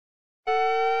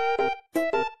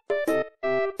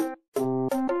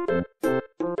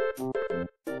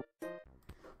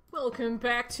welcome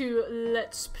back to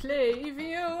Let's Play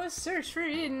EVO, Search for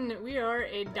Eden. We are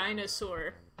a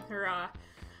dinosaur. Hurrah.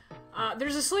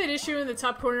 There's a slight issue in the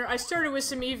top corner. I started with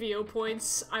some EVO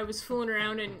points. I was fooling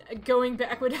around and going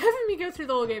back would having me go through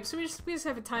the whole game, so we just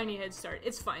have a tiny head start.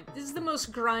 It's fine. This is the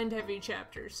most grind-heavy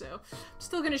chapter, so I'm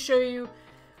still going to show you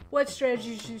what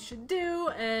strategies you should do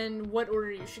and what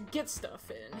order you should get stuff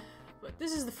in. But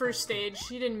this is the first stage.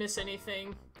 You didn't miss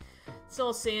anything. It's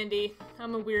all sandy.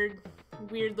 I'm a weird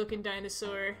looking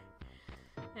dinosaur.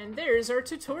 And there's our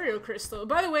tutorial crystal.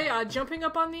 By the way, jumping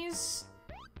up on these,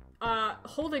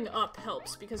 holding up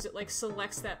helps because it like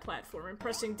selects that platform, and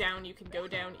pressing down you can go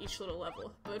down each little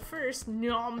level. But first,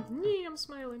 nom, I'm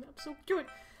smiling, I'm so cute.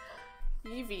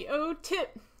 EVO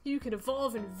tip. You can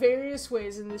evolve in various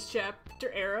ways in this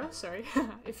chapter era, sorry.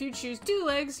 If you choose 2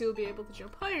 legs, you'll be able to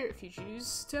jump higher. If you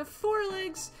choose to have 4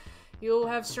 legs, you'll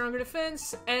have stronger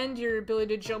defense, and your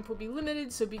ability to jump will be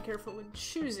limited, so be careful when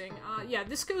choosing. Yeah,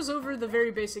 this goes over the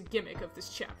very basic gimmick of this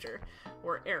chapter,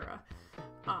 or era.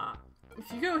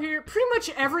 If you go here, pretty much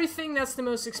everything that's the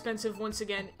most expensive, once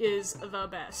again, is the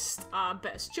best.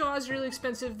 Best jaw is really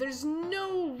expensive. There's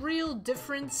no real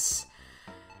difference.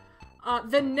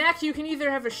 The neck, you can either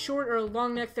have a short or a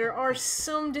long neck. There are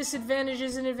some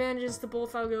disadvantages and advantages to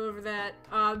both. I'll go over that.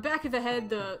 Back of the head,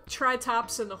 the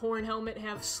tritops and the horn helmet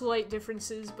have slight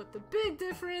differences, but the big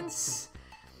difference,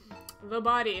 the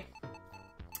body.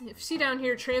 If you see down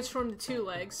here, transform to 2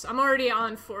 legs. I'm already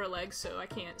on 4 legs, so I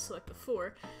can't select the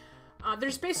 4.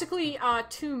 There's basically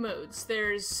 2 modes.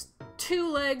 There's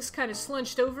 2 legs kind of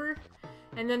slunched over,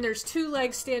 and then there's 2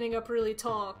 legs standing up really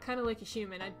tall, kind of like a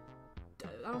human.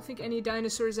 I don't think any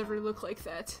dinosaurs ever look like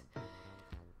that.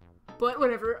 But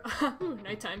whatever. Ooh,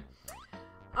 nighttime.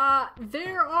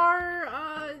 There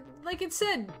are, like it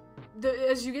said,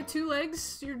 as you get 2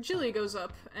 legs, your agility goes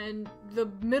up. And the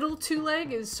middle 2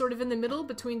 leg is sort of in the middle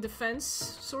between defense,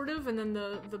 sort of. And then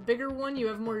the bigger one, you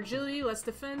have more agility, less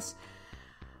defense.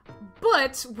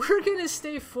 But we're gonna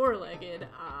stay 4-legged.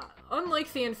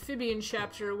 Unlike the amphibian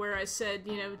chapter where I said,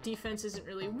 you know, defense isn't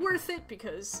really worth it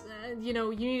because, you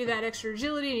know, you need that extra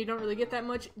agility and you don't really get that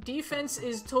much. Defense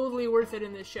is totally worth it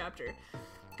in this chapter.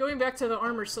 Going back to the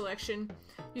armor selection,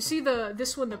 you see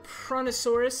this one, the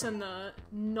Brontosaurus and the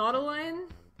Nautilion?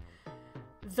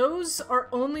 Those are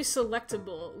only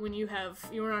selectable when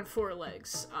you're on 4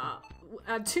 legs.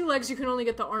 At 2 legs, you can only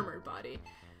get the armored body.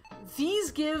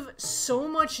 These give so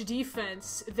much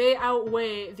defense, they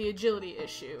outweigh the agility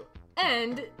issue.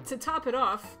 And, to top it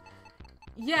off,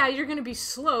 yeah, you're gonna be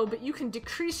slow, but you can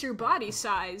decrease your body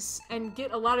size and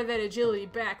get a lot of that agility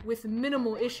back with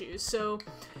minimal issues. So,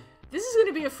 this is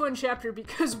gonna be a fun chapter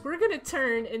because we're gonna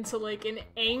turn into like an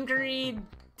angry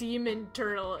demon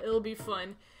turtle. It'll be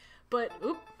fun. But,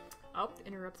 oop, oh,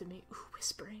 interrupted me. Ooh,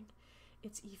 whispering.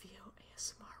 It's EVO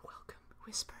ASMR. Welcome,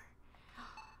 whisper.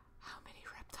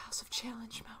 Reptiles of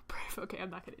challenge Mount Brave. Okay, I'm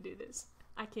not gonna do this.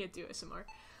 I can't do ASMR.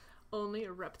 Only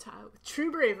a reptile with true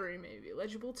bravery may be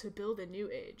eligible to build a new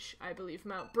age. I believe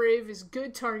Mount Brave is a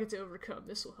good target to overcome.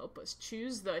 This will help us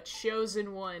choose the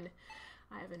chosen one.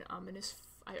 I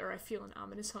feel an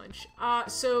ominous hunch.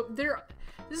 So this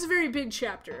is a very big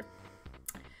chapter.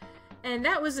 And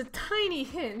that was a tiny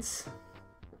hint.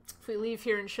 If we leave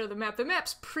here and show the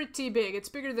map's pretty big. It's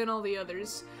bigger than all the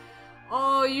others.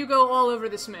 Oh, you go all over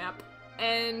this map.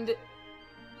 And,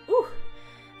 ooh,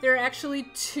 there are actually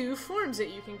 2 forms that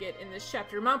you can get in this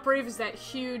chapter. Mount Brave is that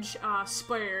huge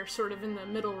spire sort of in the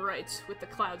middle right with the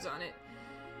clouds on it.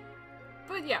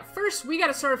 But yeah, first we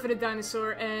gotta start with a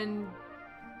dinosaur and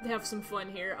have some fun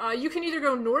here. You can either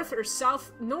go north or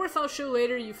south. North I'll show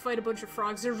later. You fight a bunch of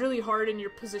frogs. They're really hard in your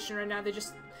position right now.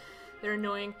 They're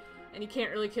annoying and you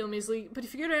can't really kill them easily. But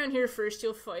if you go down here first,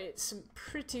 you'll fight some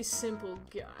pretty simple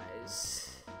guys.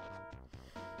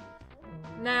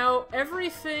 Now,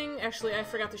 everything... Actually, I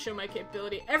forgot to show my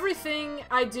capability. Everything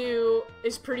I do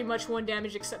is pretty much 1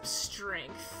 damage except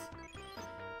strength.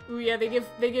 Ooh, yeah, they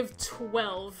give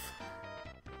 12.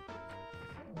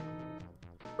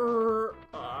 Ooh,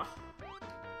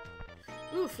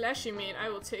 flashy meat. I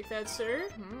will take that, sir.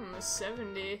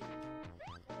 70.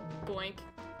 Boink.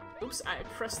 Oops, I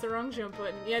pressed the wrong jump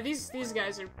button. Yeah, these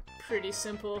guys are pretty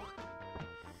simple.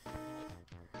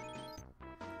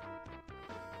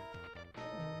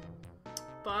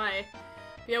 Bye.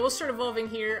 Yeah, we'll start evolving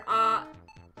here.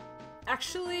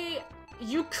 Actually,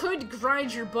 you could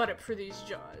grind your butt up for these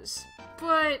jaws,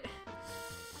 but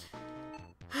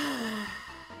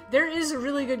there is a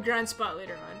really good grind spot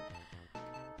later on.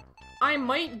 I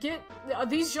might get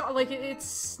these jaws, like,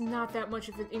 it's not that much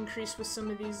of an increase with some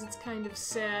of these. It's kind of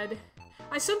sad.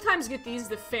 I sometimes get these,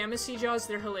 the Fantasy Jaws,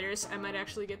 they're hilarious. I might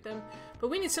actually get them. But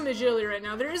we need some agility right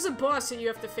now. There is a boss that you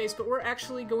have to face, but we're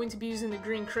actually going to be using the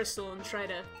green crystal and try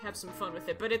to have some fun with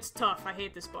it. But it's tough. I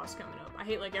hate this boss coming up. I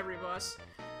hate, like, every boss.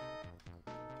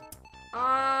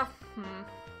 Oh,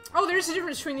 there's a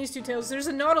difference between these two tails. There's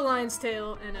a Nautilion's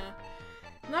tail and a...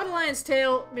 Nautilion's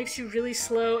tail makes you really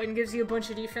slow and gives you a bunch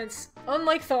of defense.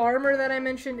 Unlike the armor that I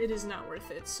mentioned, it is not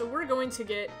worth it. So we're going to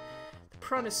get the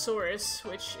Brontosaurus,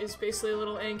 which is basically a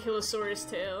little Ankylosaurus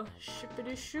tail.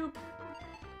 Shippity-shoop.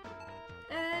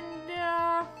 And,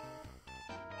 yeah,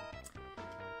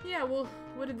 well,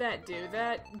 what did that do?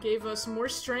 That gave us more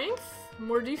strength,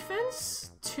 more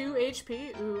defense, 2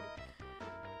 HP, ooh.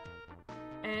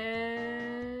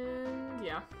 And,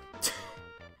 yeah.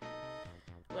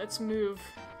 Let's move.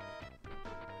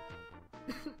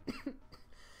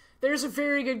 There's a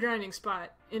very good grinding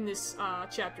spot in this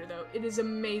chapter, though. It is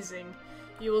amazing.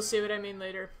 You will see what I mean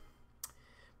later.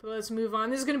 But let's move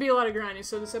on. This is going to be a lot of grinding,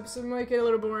 so this episode might get a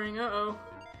little boring. Uh-oh.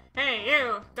 Hey,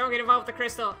 you! Don't get involved with the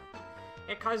crystal.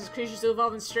 It causes creatures to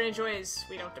evolve in strange ways.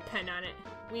 We don't depend on it.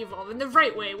 We evolve in the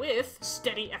right way with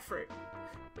steady effort.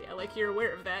 Yeah, like you're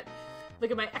aware of that. Look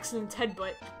at my excellent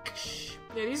headbutt.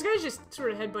 Yeah, these guys just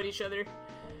sort of headbutt each other.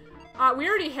 We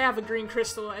already have a green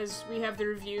crystal as we have the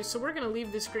review, so we're gonna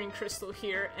leave this green crystal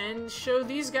here and show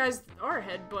these guys our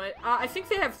headbutt. I think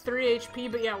they have 3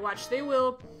 HP, but yeah, watch. They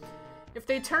will, if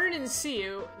they turn and see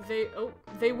you,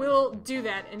 they will do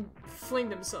that and fling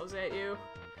themselves at you.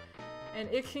 And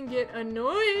it can get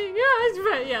annoying,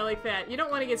 but yeah, like that. You don't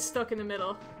want to get stuck in the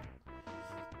middle.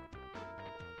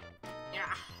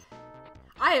 Yeah.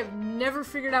 I have never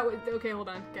figured out what- okay, hold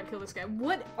on. Gotta kill this guy.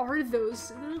 What are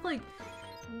those? They're like...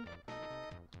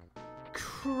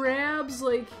 crabs,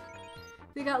 like...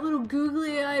 They got little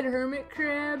googly-eyed hermit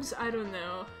crabs? I don't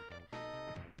know.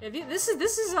 Yeah, this is,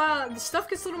 the stuff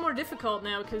gets a little more difficult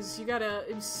now, because you gotta...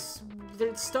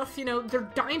 Their stuff, you know, they're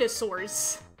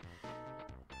dinosaurs.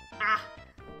 Ah.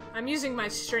 I'm using my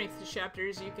strength chapter,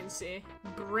 as you can see.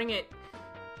 Bring it.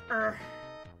 Oh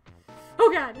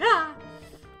god, ah!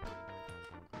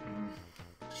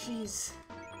 Jeez.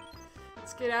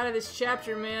 Let's get out of this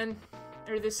chapter, man.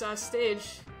 Or this,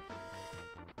 stage.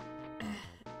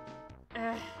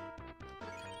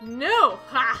 No!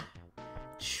 Ha!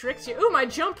 Tricked you. Ooh, my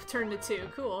jump turned to 2.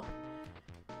 Cool.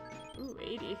 Ooh,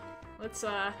 80. Let's,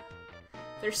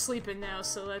 they're sleeping now,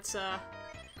 so let's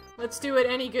do what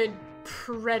any good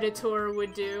predator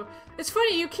would do. It's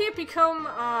funny, you can't become,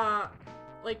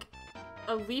 like,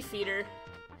 a leaf eater.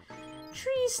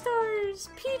 Tree stars!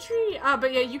 Petrie!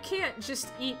 But yeah, you can't just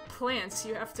eat plants.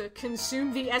 You have to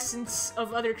consume the essence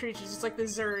of other creatures. It's like the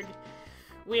Zerg.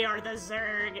 We are the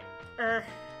Zerg.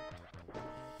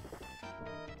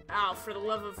 Ow, for the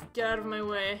love of... Get out of my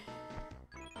way.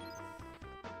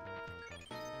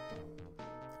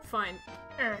 Fine.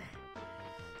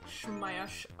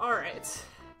 Smash. Alright.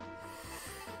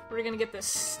 We're gonna get the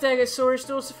Stegosaurus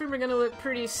Dulcifer. We're gonna look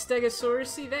pretty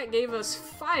Stegosaurus-y. That gave us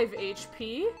 5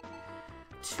 HP.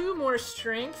 2 more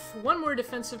strength, 1 more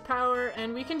defensive power,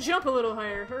 and we can jump a little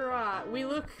higher. Hurrah! We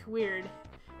look weird.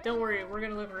 Don't worry, we're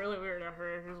gonna look really weird out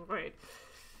here. Wait.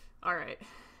 Alright.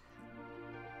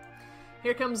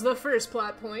 Here comes the first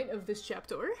plot point of this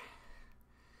chapter.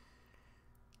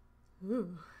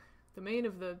 Ooh. The main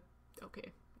of the...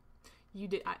 Okay.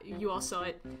 You all saw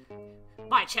it.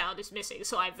 My child is missing,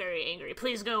 so I'm very angry.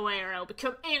 Please go away or I'll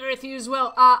become angry with you as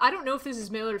well. I don't know if this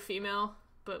is male or female,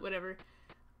 but whatever.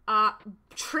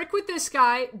 Trick with this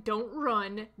guy. Don't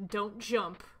run. Don't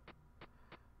jump.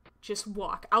 Just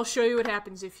walk. I'll show you what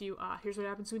happens if you, here's what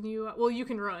happens when you, well, you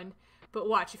can run. But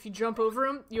watch, if you jump over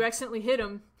him, you accidentally hit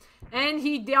him. And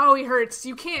he hurts.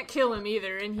 You can't kill him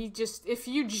either. And he just, if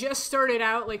you just started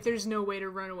out, like, there's no way to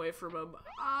run away from him.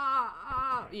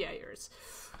 Yeah, he hurts.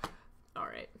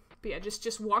 Alright. But yeah,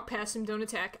 just walk past him, don't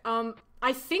attack.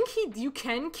 I think you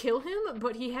can kill him,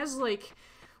 but he has, like,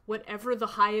 whatever the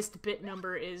highest bit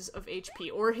number is of HP.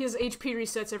 Or his HP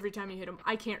resets every time you hit him.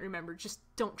 I can't remember. Just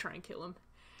don't try and kill him.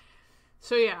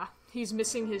 So yeah, he's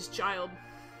missing his child.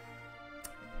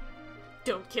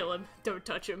 Don't kill him. Don't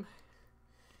touch him.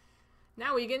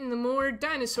 Now we get in the more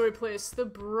dinosaur place. The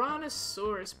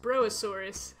Brontosaurus.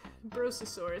 Brosaurus.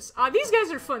 These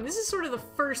guys are fun. This is sort of the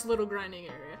first little grinding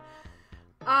area.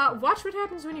 Watch what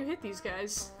happens when you hit these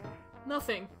guys.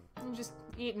 Nothing. You're just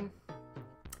eating.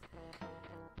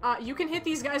 You can hit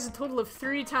these guys a total of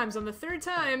 3 times. On the 3rd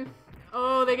time,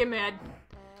 oh, they get mad.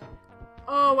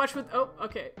 Oh, watch what, oh,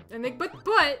 okay. And but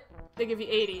they give you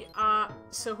 80.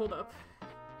 So hold up.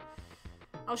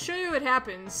 I'll show you what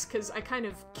happens, because I kind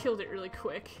of killed it really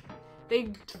quick.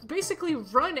 They basically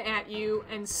run at you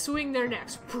and swing their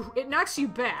necks. It knocks you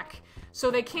back,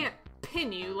 so they can't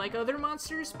pin you like other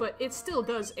monsters, but it still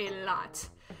does a lot.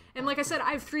 And like I said,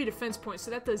 I have 3 defense points,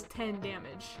 so that does 10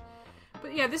 damage.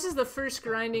 But yeah, this is the first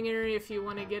grinding area if you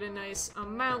want to get a nice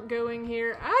amount going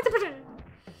here. I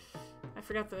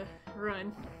forgot the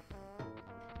run.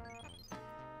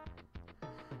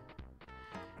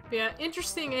 But yeah,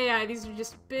 interesting AI. These are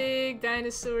just big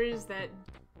dinosaurs that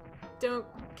don't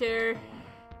care.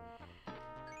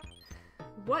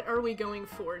 What are we going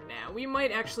for now? We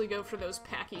might actually go for those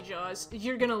packy jaws.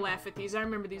 You're gonna laugh at these. I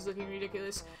remember these looking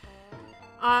ridiculous.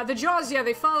 The jaws, yeah,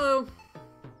 they follow...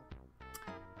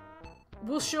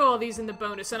 We'll show all these in the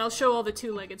bonus, and I'll show all the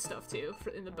 2-legged stuff too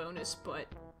in the bonus, but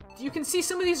you can see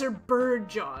some of these are bird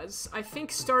jaws. I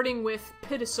think starting with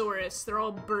Pitosaurus, they're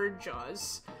all bird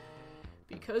jaws.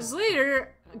 Because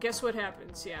later, guess what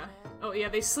happens, yeah. Oh yeah,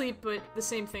 they sleep, but the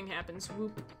same thing happens.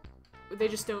 Whoop. They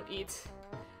just don't eat.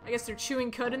 I guess they're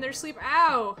chewing cud in their sleep.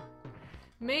 Ow!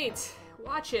 Mate,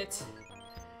 watch it.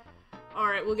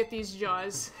 Alright, we'll get these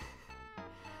jaws.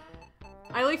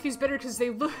 I like these better because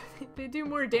they do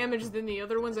more damage than the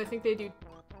other ones. I think they do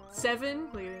 7.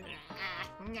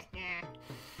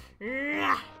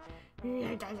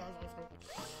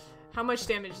 How much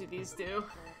damage do these do?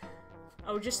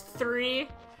 Oh, just 3?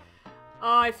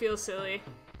 Oh, I feel silly.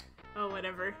 Oh,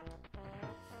 whatever.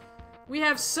 We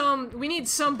need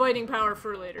some biting power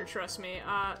for later, trust me.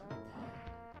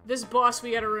 This boss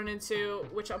we gotta run into,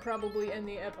 which I'll probably end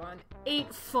the ep on,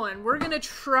 ain't fun. We're gonna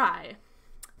try.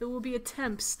 There will be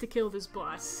attempts to kill this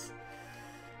boss.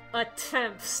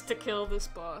 Attempts to kill this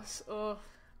boss. Oh.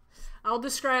 I'll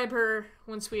describe her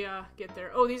once we, get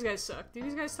there. Oh, these guys suck. Do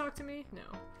these guys talk to me? No.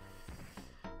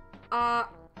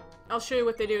 I'll show you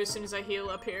what they do as soon as I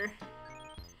heal up here.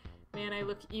 Man, I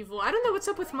look evil. I don't know what's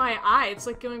up with my eye. It's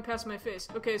like going past my face.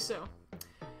 Okay, so.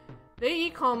 They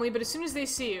eat calmly, but as soon as they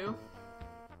see you...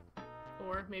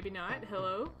 Or maybe not.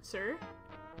 Hello, sir?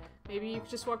 Maybe you could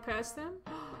just walk past them?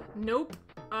 Nope.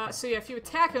 So yeah, if you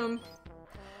attack them,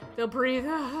 they'll breathe,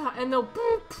 and they'll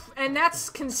boop, and that's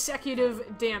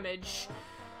consecutive damage.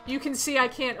 You can see I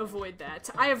can't avoid that.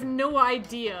 I have no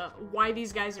idea why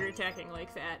these guys are attacking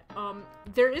like that.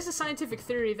 There is a scientific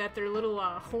theory that their little,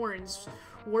 horns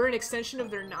were an extension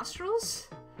of their nostrils.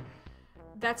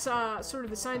 That's, sort of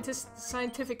the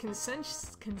scientific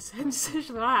consensus,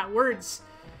 words.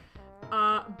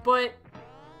 But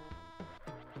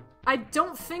I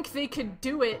don't think they could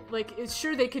do it, like,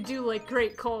 sure they could do, like,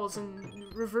 great calls and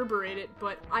reverberate it,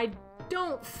 but I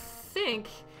don't think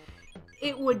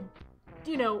it would,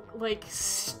 you know, like,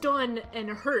 stun and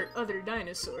hurt other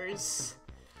dinosaurs.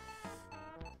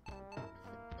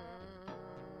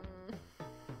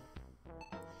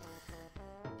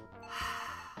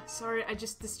 Sorry,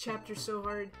 this chapter's so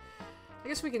hard. I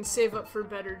guess we can save up for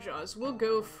better jaws. We'll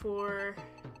go for...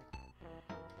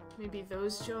 maybe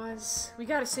those jaws. We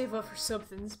gotta save up for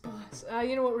something. This boss.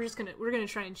 You know what? We're gonna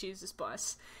try and choose this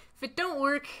boss. If it don't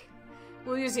work,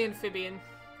 we'll use the amphibian.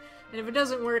 And if it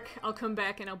doesn't work, I'll come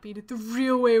back and I'll beat it the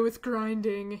real way with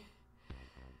grinding.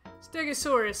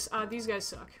 Stegosaurus. These guys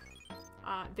suck.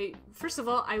 First of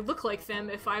all, I look like them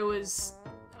if I was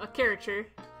a character.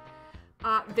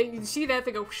 You see that?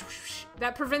 They go whoosh, whoosh, whoosh.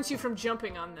 That prevents you from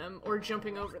jumping on them or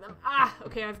jumping over them.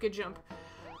 Okay, I have good jump.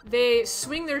 They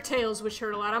swing their tails, which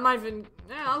hurt a lot. I'm not even...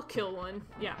 I'll kill one.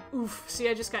 Yeah. Oof. See,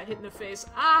 I just got hit in the face.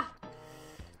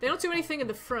 They don't do anything in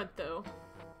the front, though.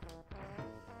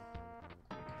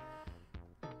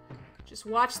 Just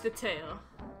watch the tail.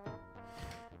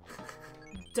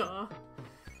 Duh.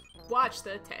 Watch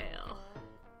the tail.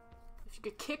 If you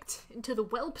get kicked into the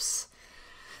whelps,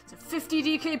 it's a 50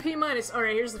 DKP minus.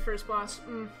 Alright, here's the first boss.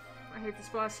 I hate this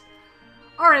boss.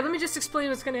 Alright, let me just explain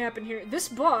what's gonna happen here. This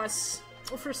boss...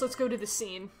 Well, first, let's go to the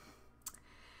scene.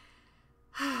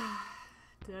 Oh,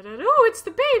 it's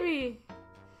the baby!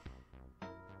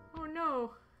 Oh,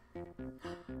 no.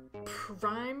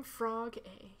 Prime Frog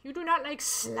A. You do not like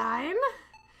slime?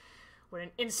 What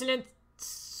an insolent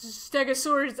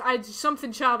stegosaurus...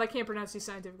 something child, I can't pronounce these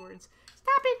scientific words.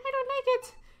 Stop it, I don't like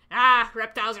it!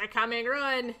 Reptiles are coming,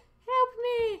 run! Help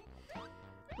me!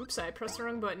 Oops, I pressed the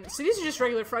wrong button. So these are just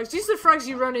regular frogs. These are the frogs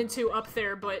you run into up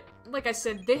there, but like I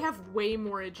said, they have way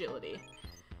more agility.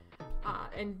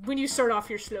 And when you start off,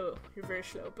 you're slow. You're very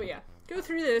slow. But yeah, go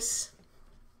through this,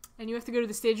 and you have to go to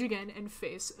the stage again and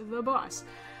face the boss.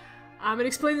 I'm gonna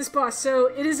explain this boss. So,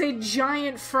 it is a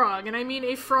giant frog, and I mean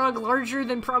a frog larger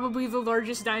than probably the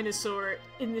largest dinosaur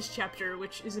in this chapter,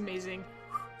 which is amazing.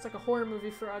 It's like a horror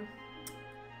movie frog.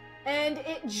 And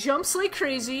it jumps like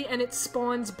crazy, and it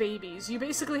spawns babies. You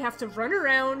basically have to run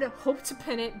around, hope to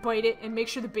pin it, bite it, and make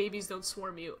sure the babies don't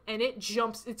swarm you. And it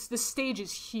jumps, the stage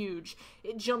is huge.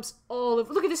 It jumps all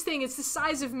over. Look at this thing, it's the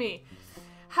size of me.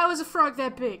 How is a frog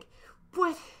that big?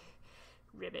 What?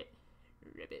 Ribbit.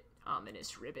 Ribbit.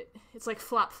 Ominous Ribbit. It's like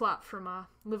Flop Flop from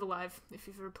Live Alive, if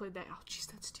you've ever played that. Oh, jeez,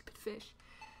 that stupid fish.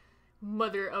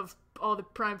 Mother of all the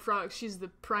prime frogs. She's the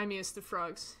primiest of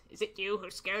frogs. Is it you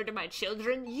who scared my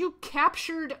children? You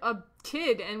captured a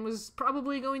kid and was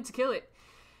probably going to kill it.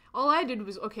 All I did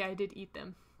was, okay, I did eat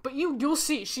them. But you'll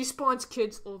see, she spawns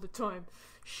kids all the time.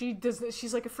 She does this,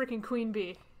 she's like a freaking queen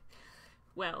bee.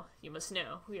 Well, you must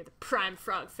know, we are the prime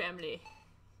frog family.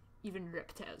 Even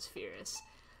reptiles fear us.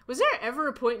 Was there ever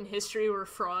a point in history where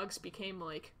frogs became,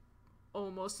 like,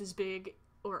 almost as big,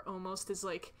 or almost as,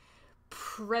 like,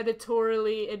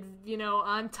 predatorily, you know,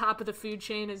 on top of the food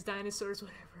chain as dinosaurs,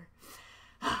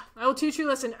 whatever. I will teach you a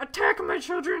lesson. Attack, my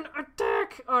children!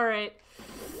 Attack! Alright.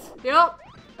 Yep.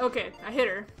 Okay, I hit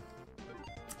her.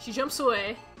 She jumps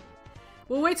away.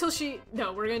 We'll wait till she...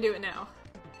 No, we're gonna do it now.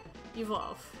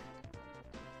 Evolve.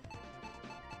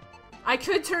 I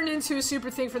could turn into a super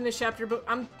thing from this chapter, but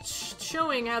I'm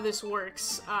showing how this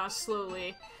works,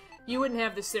 slowly. You wouldn't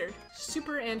have this there.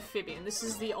 Super amphibian. This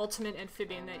is the ultimate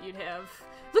amphibian that you'd have.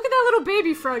 Look at that little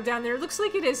baby frog down there. It looks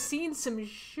like it has seen some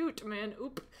shoot, man.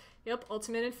 Oop. Yep,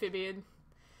 ultimate amphibian.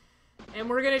 And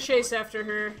we're gonna chase after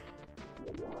her.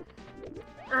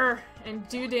 And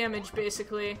do damage,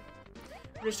 basically.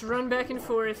 Just run back and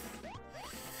forth.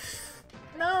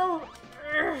 No!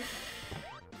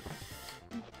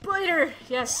 Bite her!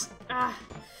 Yes.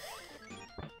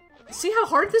 See how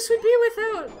hard this would be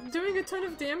without doing a ton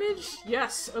of damage?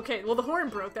 Yes. Okay, well the horn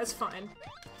broke, that's fine.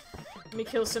 Let me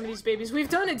kill some of these babies. We've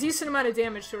done a decent amount of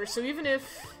damage to her, so even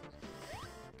if...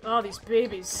 Oh, these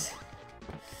babies.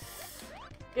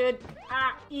 Good.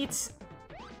 Eat.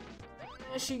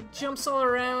 She jumps all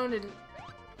around and...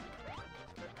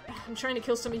 I'm trying to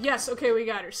kill somebody. Yes, okay, we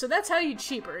got her. So that's how you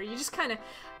cheap her. You just kind of...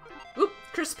 Oop,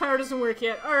 Crystal Power doesn't work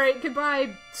yet. Alright, goodbye,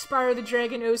 Spyro the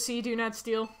Dragon OC, do not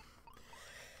steal.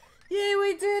 Yay,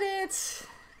 we did it!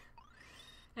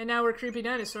 And now we're Creepy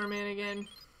Dinosaur Man again.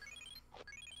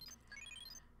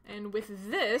 And with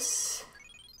this,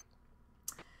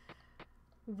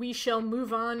 we shall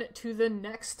move on to the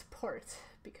next part,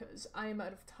 because I am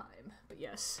out of time. But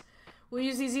yes, we'll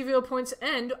use these EVO points,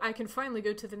 and I can finally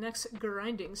go to the next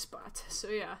grinding spot. So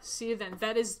yeah, see you then.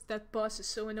 That boss is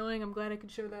so annoying, I'm glad I could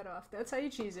show that off. That's how you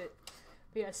cheese it.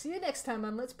 But yeah, see you next time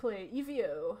on Let's Play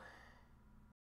EVO.